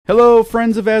Hello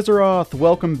friends of Azeroth,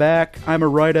 welcome back. I'm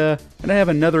Arita, and I have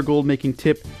another gold making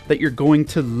tip that you're going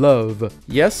to love.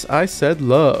 Yes, I said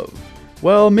love.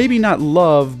 Well, maybe not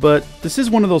love, but this is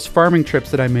one of those farming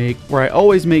trips that I make where I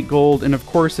always make gold, and of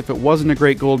course if it wasn't a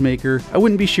great gold maker, I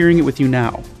wouldn't be sharing it with you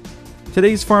now.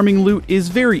 Today's farming loot is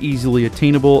very easily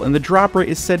attainable, and the drop rate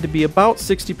is said to be about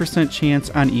 60% chance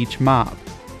on each mob.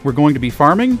 We're going to be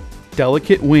farming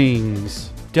delicate wings.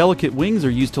 Delicate wings are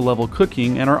used to level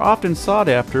cooking and are often sought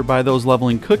after by those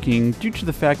leveling cooking due to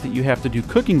the fact that you have to do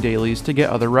cooking dailies to get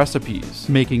other recipes,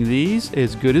 making these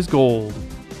as good as gold.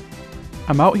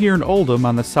 I'm out here in Oldham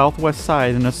on the southwest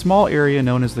side in a small area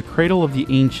known as the Cradle of the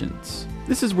Ancients.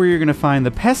 This is where you're going to find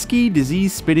the pesky,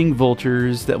 disease-spitting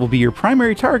vultures that will be your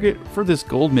primary target for this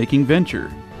gold-making venture.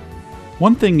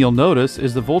 One thing you'll notice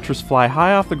is the vultures fly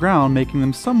high off the ground, making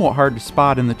them somewhat hard to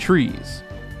spot in the trees.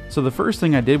 So the first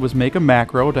thing I did was make a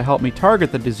macro to help me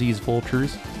target the diseased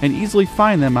vultures and easily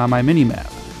find them on my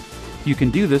minimap. You can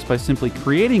do this by simply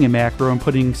creating a macro and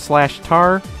putting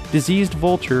 /tar diseased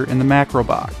vulture in the macro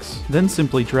box. Then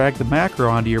simply drag the macro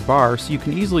onto your bar so you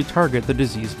can easily target the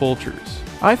diseased vultures.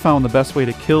 I found the best way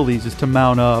to kill these is to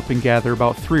mount up and gather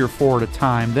about 3 or 4 at a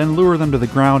time, then lure them to the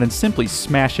ground and simply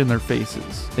smash in their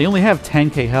faces. They only have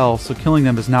 10k health, so killing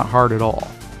them is not hard at all.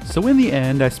 So in the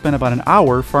end, I spent about an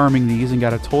hour farming these and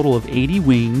got a total of 80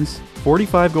 wings,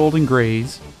 45 golden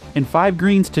grays, and 5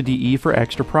 greens to DE for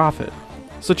extra profit.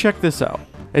 So check this out.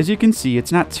 As you can see,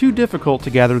 it's not too difficult to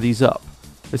gather these up.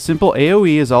 A simple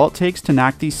AoE is all it takes to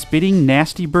knock these spitting,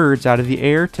 nasty birds out of the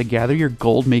air to gather your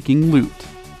gold-making loot.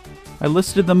 I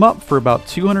listed them up for about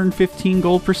 215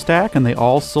 gold per stack, and they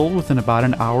all sold within about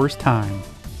an hour's time.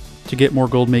 To get more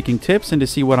gold-making tips and to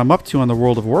see what I'm up to on the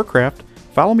World of Warcraft,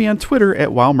 follow me on Twitter at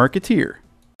WoWMarketeer.